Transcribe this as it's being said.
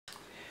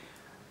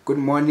Good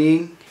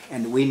morning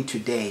and win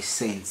today,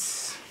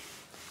 saints.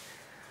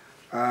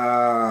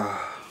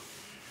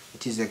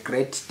 It is a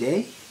great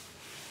day.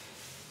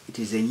 It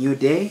is a new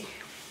day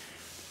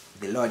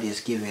the Lord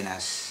has given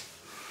us.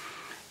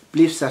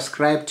 Please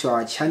subscribe to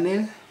our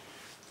channel,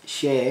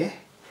 share,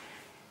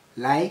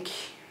 like,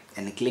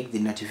 and click the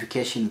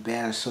notification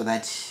bell so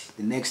that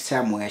the next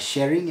time we are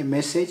sharing a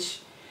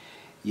message,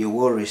 you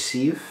will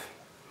receive.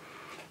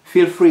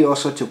 Feel free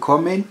also to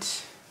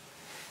comment,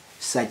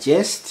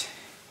 suggest,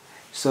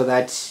 so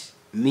that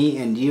me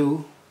and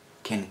you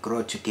can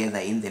grow together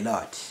in the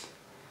Lord.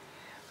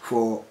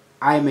 For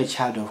I am a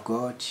child of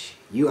God,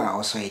 you are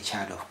also a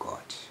child of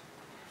God.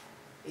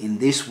 In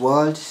this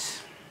world,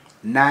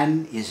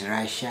 none is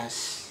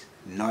righteous,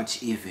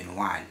 not even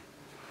one.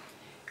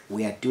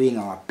 We are doing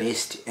our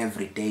best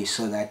every day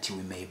so that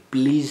we may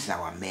please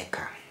our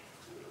Maker.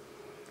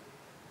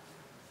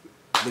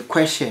 The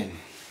question,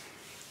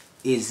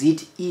 is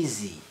it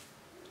easy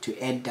to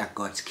enter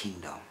God's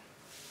kingdom?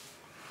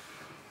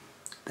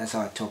 That's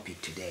our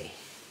topic today.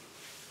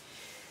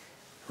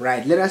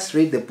 Right, let us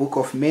read the book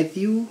of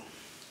Matthew.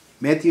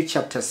 Matthew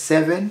chapter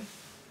 7,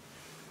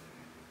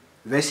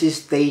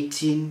 verses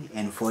 13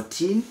 and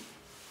 14.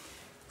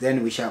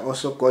 Then we shall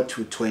also go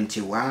to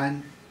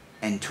 21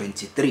 and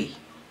 23.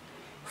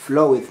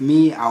 Flow with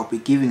me, I'll be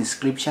giving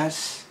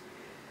scriptures.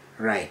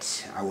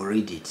 Right, I will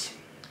read it.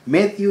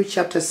 Matthew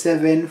chapter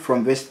 7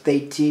 from verse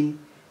 13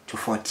 to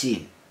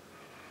 14.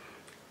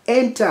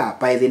 Enter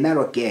by the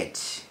narrow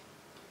gate.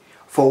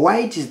 For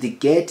wide is the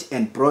gate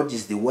and broad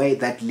is the way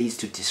that leads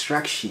to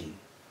destruction,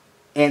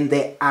 and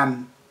there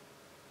are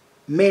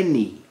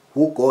many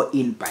who go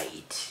in by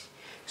it.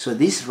 So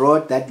this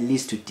road that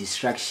leads to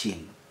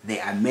destruction,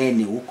 there are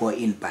many who go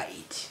in by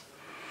it.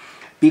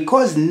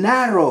 Because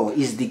narrow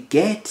is the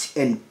gate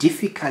and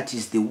difficult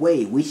is the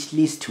way which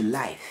leads to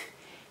life,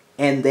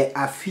 and there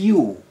are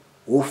few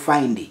who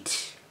find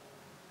it.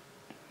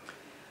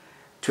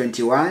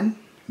 21,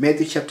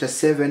 Matthew chapter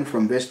 7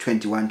 from verse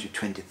 21 to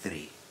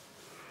 23.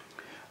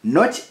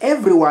 Not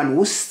everyone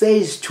who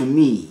says to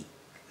me,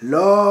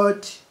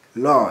 Lord,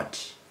 Lord,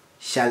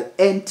 shall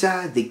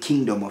enter the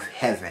kingdom of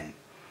heaven,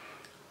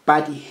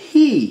 but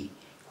he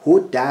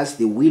who does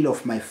the will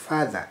of my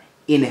Father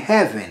in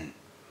heaven.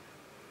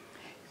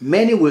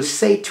 Many will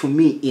say to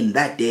me in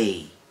that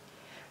day,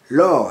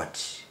 Lord,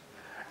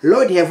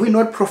 Lord, have we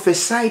not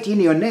prophesied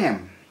in your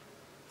name,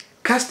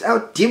 cast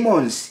out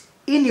demons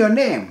in your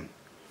name,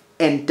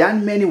 and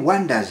done many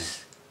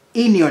wonders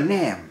in your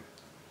name?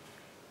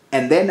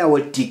 And then I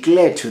will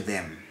declare to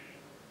them,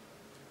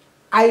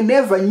 I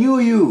never knew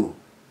you.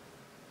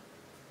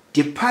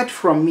 Depart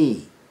from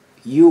me,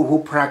 you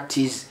who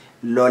practice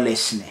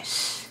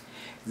lawlessness.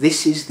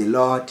 This is the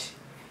Lord's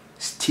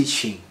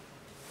teaching.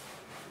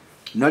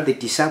 Not the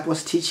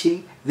disciples'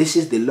 teaching. This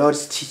is the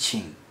Lord's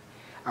teaching.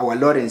 Our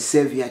Lord and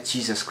Savior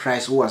Jesus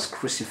Christ, who was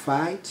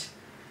crucified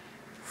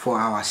for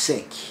our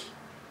sake,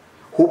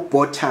 who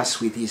bought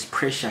us with his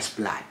precious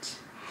blood.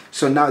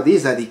 So now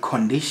these are the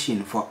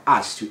conditions for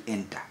us to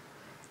enter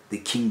the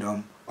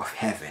kingdom of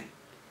heaven.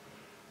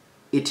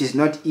 It is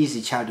not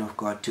easy, child of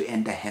God, to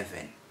enter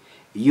heaven.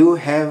 You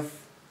have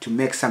to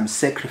make some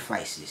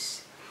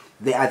sacrifices.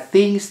 There are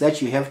things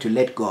that you have to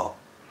let go.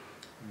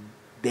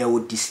 They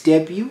will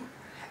disturb you,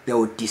 they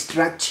will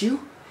distract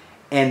you,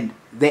 and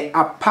they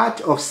are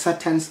part of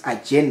Satan's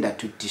agenda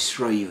to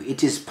destroy you.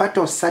 It is part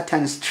of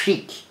Satan's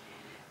trick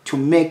to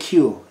make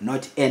you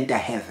not enter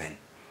heaven.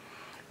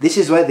 This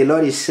is why the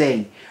Lord is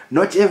saying,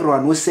 not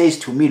everyone who says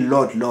to me,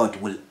 Lord, Lord,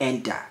 will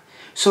enter.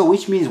 So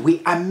which means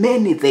we are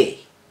many there.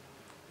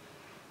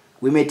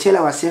 We may tell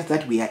ourselves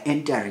that we are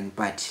entering,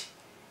 but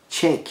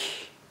check.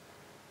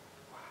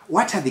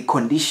 What are the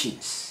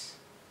conditions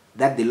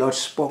that the Lord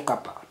spoke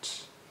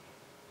about?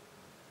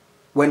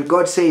 When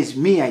God says,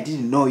 me, I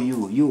didn't know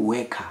you, you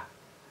worker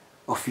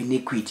of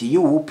iniquity,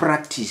 you who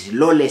practice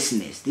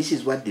lawlessness. This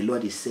is what the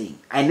Lord is saying.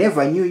 I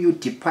never knew you,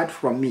 depart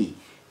from me,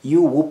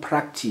 you who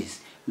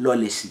practice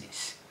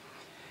lawlessness.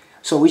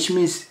 So which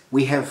means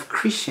we have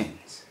Christians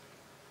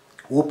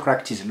who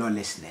practice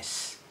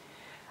lawlessness.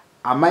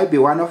 I might be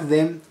one of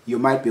them, you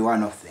might be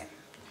one of them.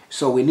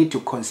 So we need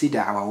to consider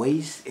our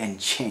ways and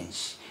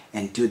change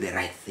and do the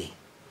right thing.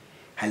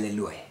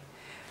 Hallelujah.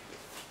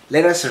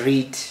 Let us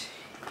read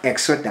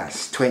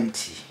Exodus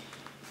 20.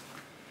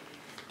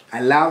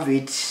 I love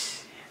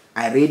it.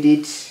 I read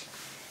it.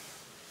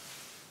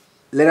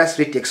 Let us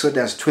read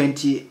Exodus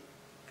 20.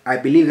 I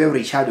believe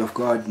every child of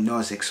God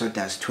knows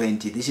Exodus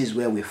 20. This is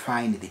where we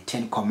find the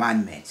 10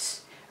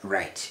 Commandments.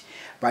 Right.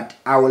 But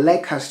I would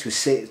like us to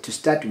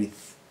start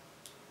with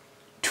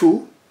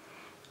 2,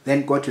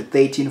 then go to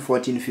 13,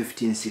 14,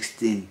 15,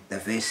 16, the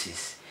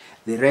verses.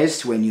 The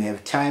rest, when you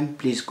have time,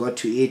 please go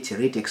to it,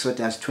 read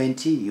Exodus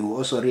 20. You will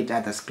also read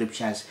other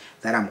scriptures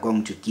that I'm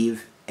going to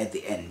give at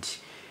the end.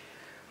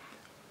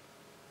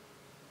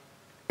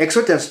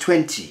 Exodus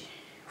 20,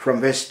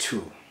 from verse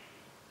 2.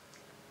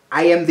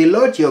 I am the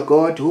Lord your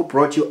God who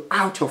brought you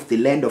out of the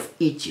land of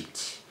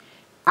Egypt,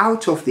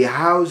 out of the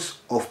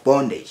house of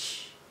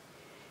bondage.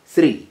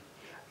 3.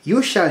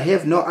 You shall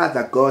have no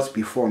other gods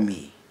before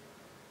me.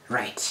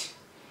 Right.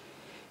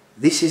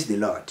 This is the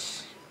Lord.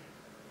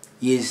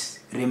 He is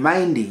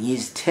reminding, he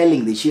is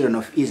telling the children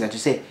of Israel to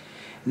say,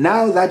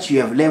 now that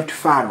you have left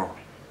Pharaoh,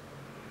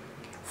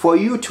 for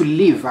you to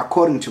live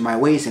according to my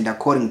ways and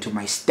according to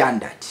my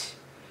standard,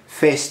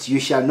 first, you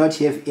shall not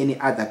have any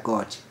other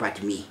God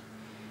but me.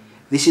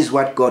 This is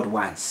what God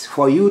wants.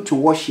 For you to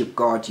worship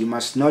God, you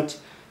must not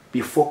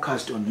be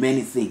focused on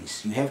many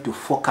things. You have to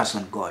focus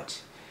on God,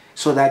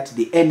 so that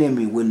the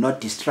enemy will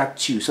not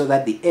distract you, so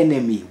that the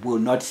enemy will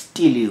not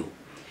steal you.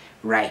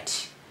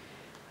 Right.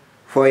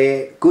 For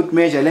a good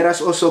measure, let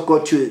us also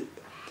go to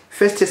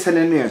 1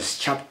 Thessalonians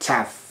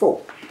chapter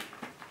 4.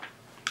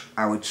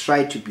 I will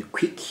try to be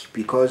quick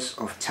because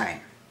of time.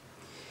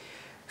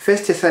 1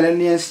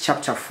 Thessalonians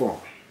chapter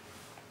 4.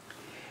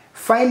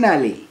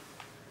 Finally,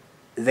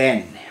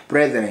 then,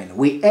 brethren,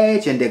 we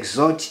urge and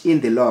exhort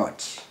in the Lord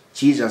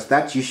Jesus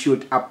that you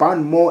should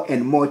abound more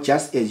and more,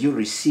 just as you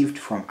received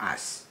from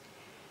us,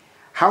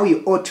 how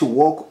you ought to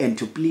walk and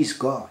to please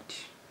God.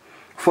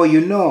 For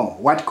you know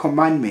what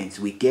commandments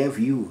we gave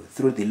you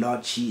through the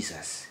Lord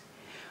Jesus.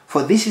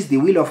 For this is the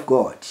will of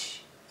God,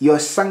 your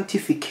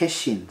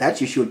sanctification,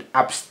 that you should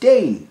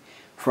abstain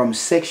from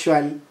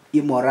sexual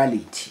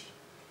immorality.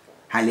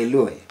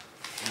 Hallelujah.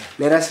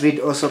 Let us read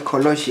also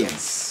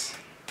Colossians.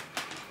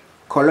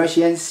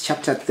 Colossians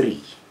chapter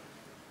 3.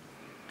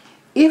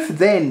 If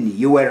then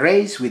you were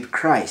raised with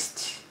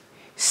Christ,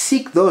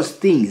 seek those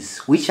things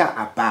which are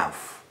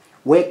above,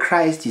 where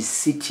Christ is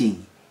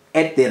sitting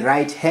at the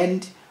right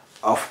hand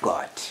of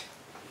God.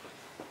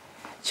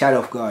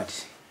 Child of God,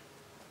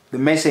 the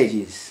message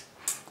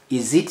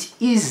is it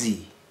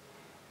easy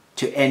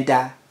to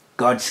enter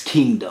God's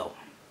kingdom?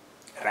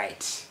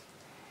 Right.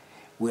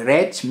 We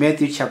read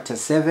Matthew chapter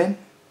 7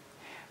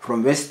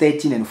 from verse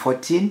 13 and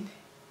 14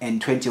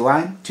 and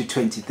 21 to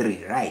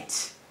 23,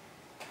 right?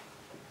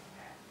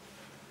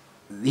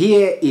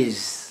 Here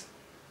is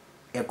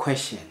a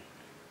question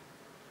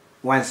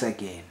once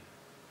again.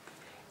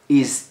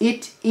 Is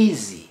it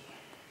easy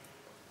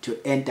to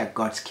enter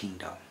God's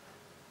kingdom?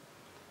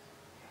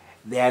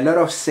 There are a lot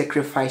of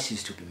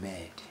sacrifices to be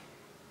made.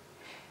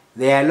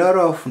 There are a lot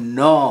of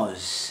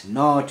no's.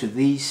 No to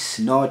this,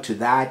 no to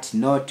that,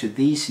 no to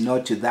this,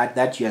 no to that,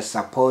 that you are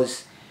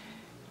supposed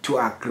to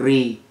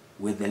agree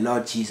with the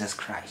Lord Jesus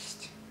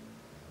Christ.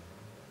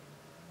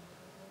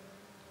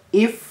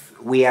 If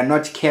we are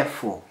not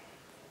careful,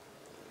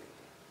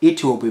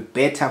 it will be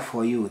better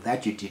for you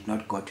that you did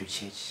not go to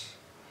church.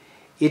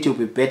 It will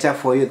be better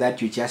for you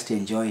that you just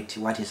enjoyed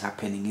what is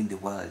happening in the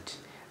world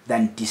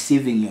than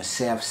deceiving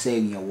yourself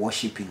saying you're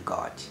worshiping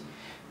God.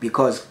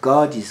 Because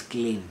God is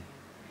clean.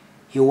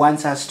 He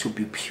wants us to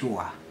be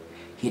pure.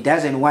 He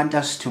doesn't want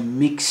us to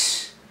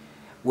mix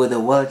with the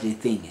worldly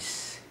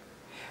things.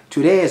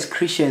 Today as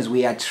Christians,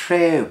 we are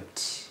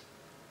trapped.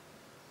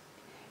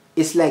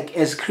 It's like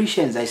as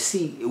Christians, I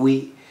see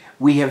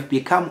we have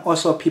become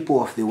also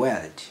people of the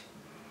world.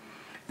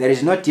 There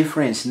is no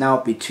difference now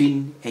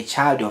between a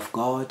child of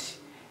God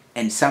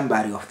and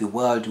somebody of the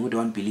world who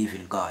don't believe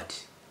in God.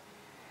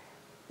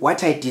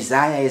 What I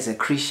desire as a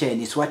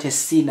Christian is what a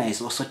sinner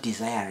is also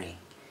desiring.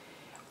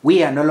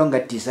 We are no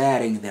longer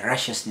desiring the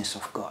righteousness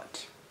of God.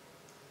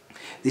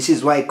 This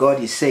is why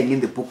God is saying in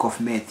the book of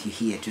Matthew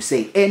here to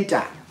say,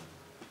 enter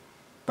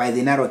by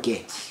the narrow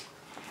gate.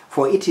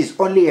 For it is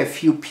only a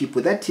few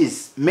people. That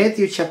is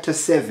Matthew chapter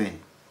 7,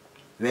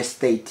 verse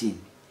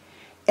 13.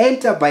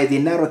 Enter by the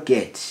narrow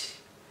gate.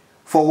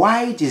 For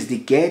wide is the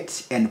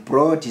gate and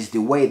broad is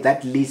the way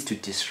that leads to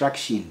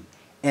destruction,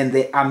 and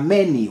there are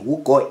many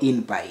who go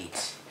in by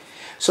it.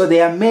 So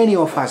there are many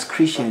of us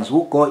Christians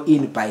who go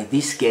in by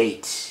this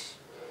gate.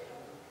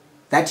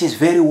 That is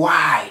very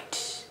wide.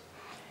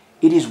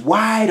 It is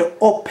wide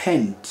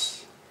opened,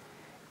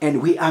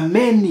 and we are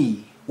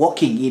many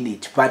walking in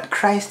it. But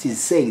Christ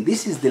is saying,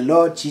 this is the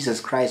Lord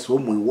Jesus Christ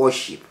whom we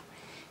worship,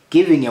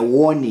 giving a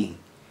warning,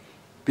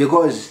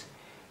 because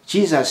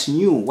Jesus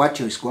knew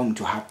what was going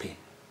to happen.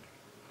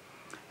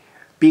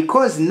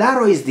 Because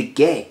narrow is the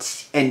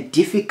gate and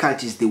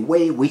difficult is the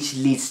way which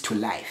leads to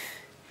life.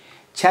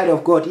 Child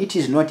of God, it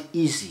is not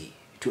easy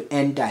to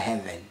enter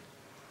heaven.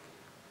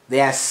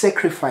 There are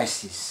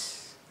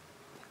sacrifices.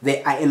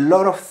 There are a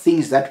lot of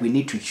things that we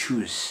need to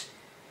choose.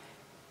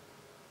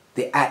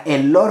 There are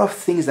a lot of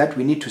things that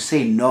we need to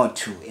say no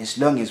to as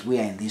long as we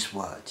are in this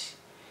world.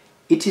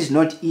 It is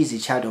not easy,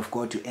 child of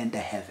God, to enter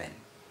heaven.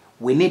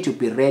 We need to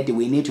be ready.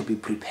 We need to be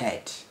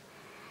prepared.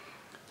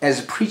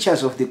 As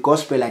preachers of the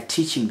gospel are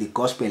teaching the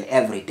gospel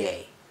every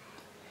day.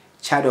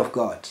 Child of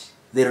God,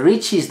 the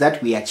riches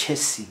that we are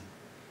chasing,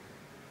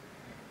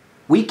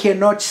 we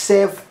cannot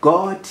serve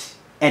God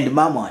and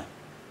mammon.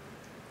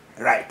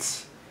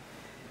 Right.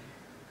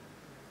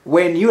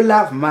 When you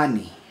love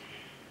money,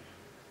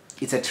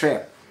 it's a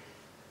trap.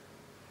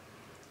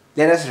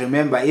 Let us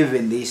remember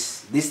even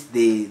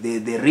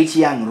the rich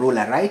young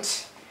ruler,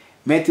 right?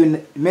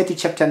 Matthew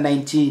chapter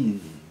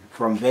 19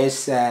 from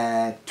verse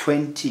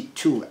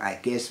 22, I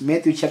guess.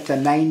 Matthew chapter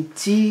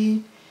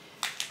 19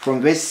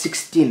 from verse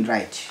 16,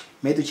 right?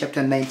 Matthew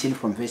chapter 19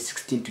 from verse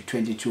 16 to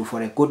 22.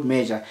 For a good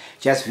measure,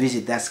 just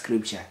visit that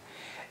scripture.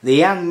 The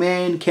young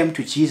man came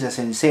to Jesus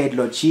and said,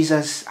 Lord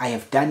Jesus, I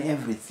have done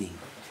everything.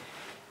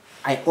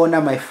 I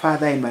honor my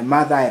father and my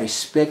mother. I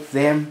respect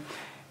them.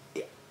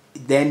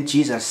 Then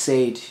Jesus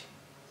said,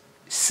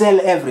 sell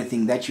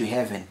everything that you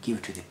have and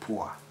give to the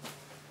poor.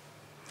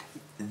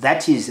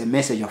 That is a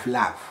message of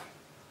love.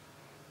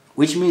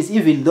 Which means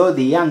even though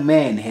the young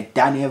man had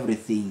done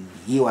everything,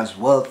 he was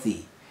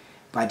wealthy,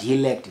 but he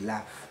lacked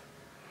love.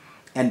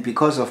 And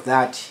because of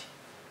that,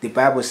 the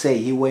Bible says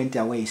he went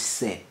away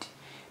sad,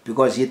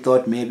 because he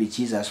thought maybe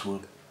Jesus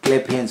would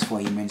clap hands for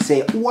him and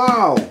say,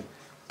 wow,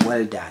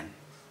 well done.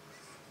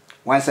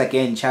 Once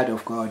again, child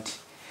of God,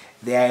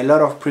 there are a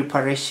lot of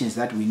preparations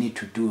that we need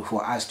to do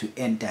for us to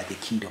enter the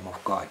kingdom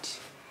of God.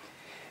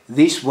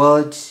 This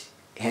world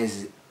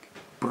has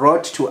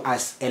brought to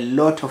us a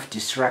lot of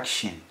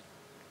distraction.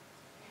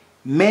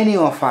 Many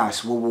of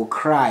us will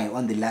cry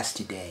on the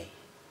last day.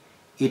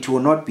 It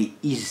will not be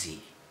easy.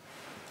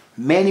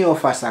 Many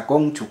of us are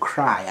going to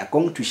cry, are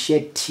going to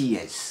shed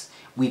tears.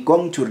 We're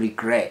going to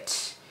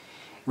regret.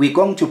 We're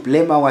going to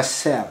blame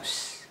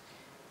ourselves.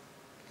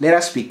 Let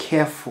us be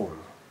careful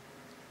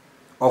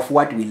of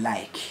what we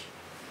like.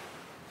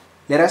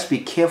 Let us be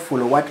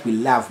careful of what we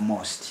love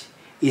most.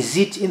 Is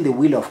it in the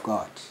will of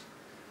God?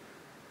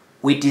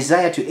 We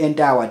desire to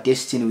enter our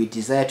destiny. We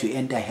desire to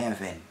enter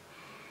heaven.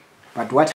 But what